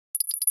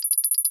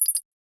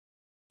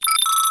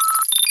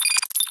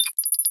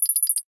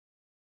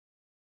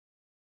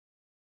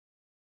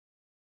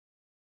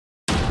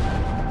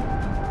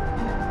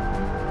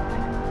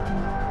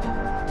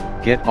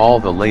Get all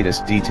the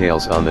latest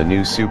details on the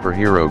new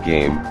superhero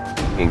game,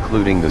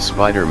 including the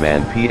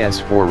Spider-Man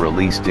PS4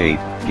 release date,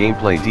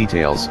 gameplay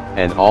details,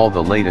 and all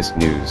the latest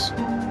news.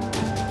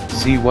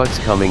 See what's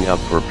coming up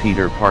for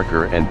Peter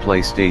Parker and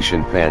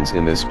PlayStation fans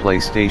in this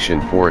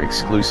PlayStation 4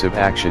 exclusive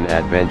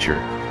action-adventure.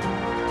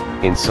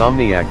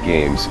 Insomniac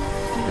Games,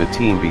 the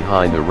team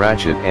behind the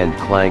Ratchet &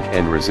 Clank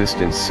and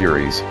Resistance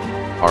series,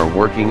 are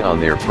working on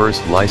their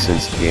first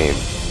licensed game.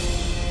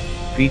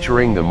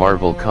 Featuring the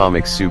Marvel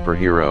Comics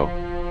superhero,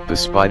 the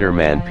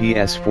Spider-Man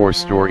PS4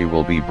 story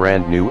will be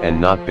brand new and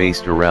not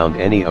based around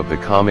any of the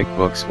comic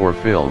books or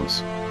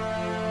films.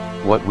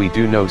 What we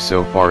do know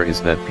so far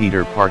is that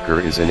Peter Parker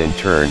is an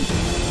intern,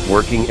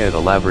 working at a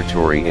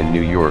laboratory in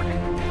New York.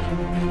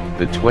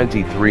 The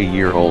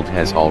 23-year-old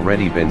has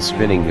already been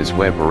spinning his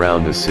web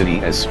around the city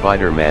as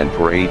Spider-Man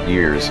for 8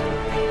 years,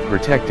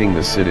 protecting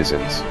the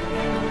citizens.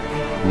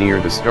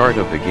 Near the start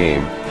of the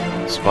game,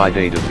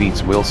 Spidey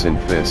defeats Wilson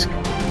Fisk,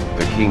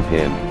 the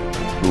Kingpin,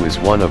 who is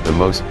one of the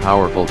most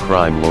powerful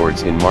crime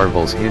lords in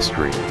Marvel's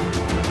history.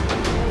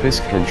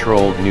 Fisk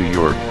controlled New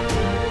York,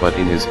 but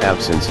in his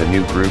absence a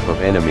new group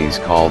of enemies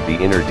called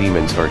the Inner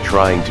Demons are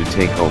trying to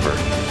take over.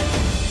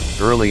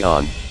 Early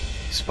on,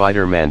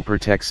 Spider-Man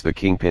protects the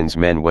Kingpin's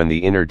men when the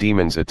Inner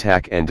Demons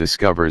attack and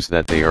discovers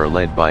that they are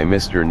led by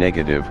Mr.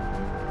 Negative,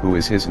 who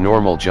is his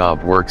normal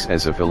job works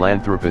as a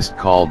philanthropist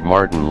called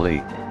Martin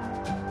Lee.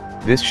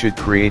 This should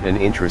create an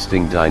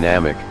interesting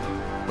dynamic,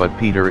 but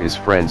Peter is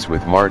friends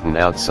with Martin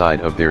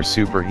outside of their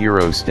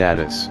superhero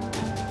status.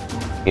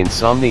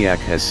 Insomniac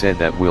has said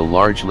that we'll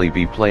largely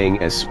be playing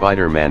as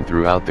Spider-Man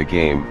throughout the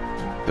game,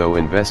 though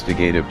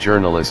investigative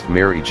journalist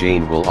Mary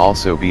Jane will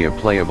also be a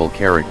playable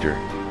character.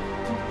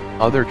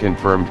 Other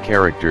confirmed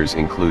characters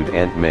include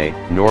Aunt May,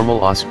 Norman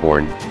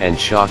Osborn, and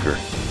Shocker.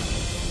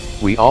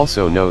 We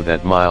also know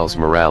that Miles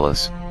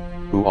Morales,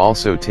 who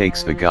also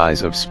takes the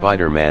guise of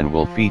Spider-Man,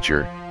 will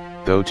feature,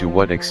 though to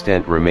what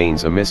extent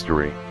remains a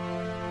mystery.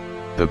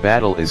 The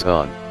battle is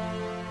on.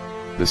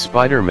 The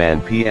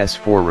Spider-Man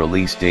PS4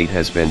 release date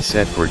has been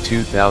set for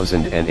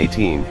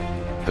 2018,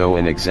 though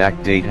an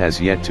exact date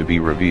has yet to be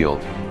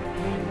revealed.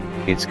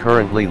 It's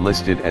currently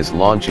listed as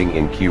launching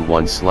in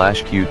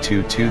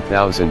Q1/Q2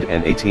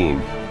 2018,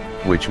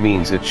 which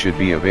means it should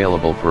be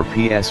available for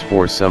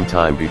PS4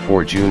 sometime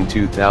before June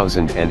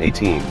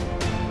 2018.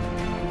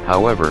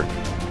 However,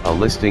 a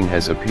listing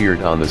has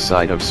appeared on the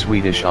site of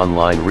Swedish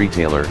online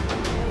retailer,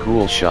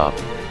 Cool Shop.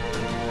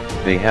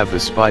 They have the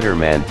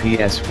Spider-Man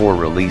PS4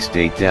 release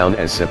date down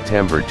as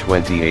September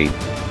 28,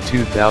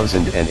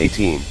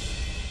 2018.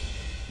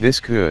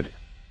 This could,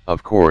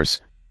 of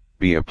course,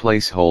 be a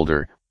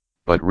placeholder,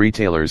 but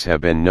retailers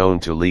have been known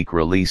to leak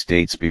release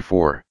dates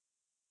before.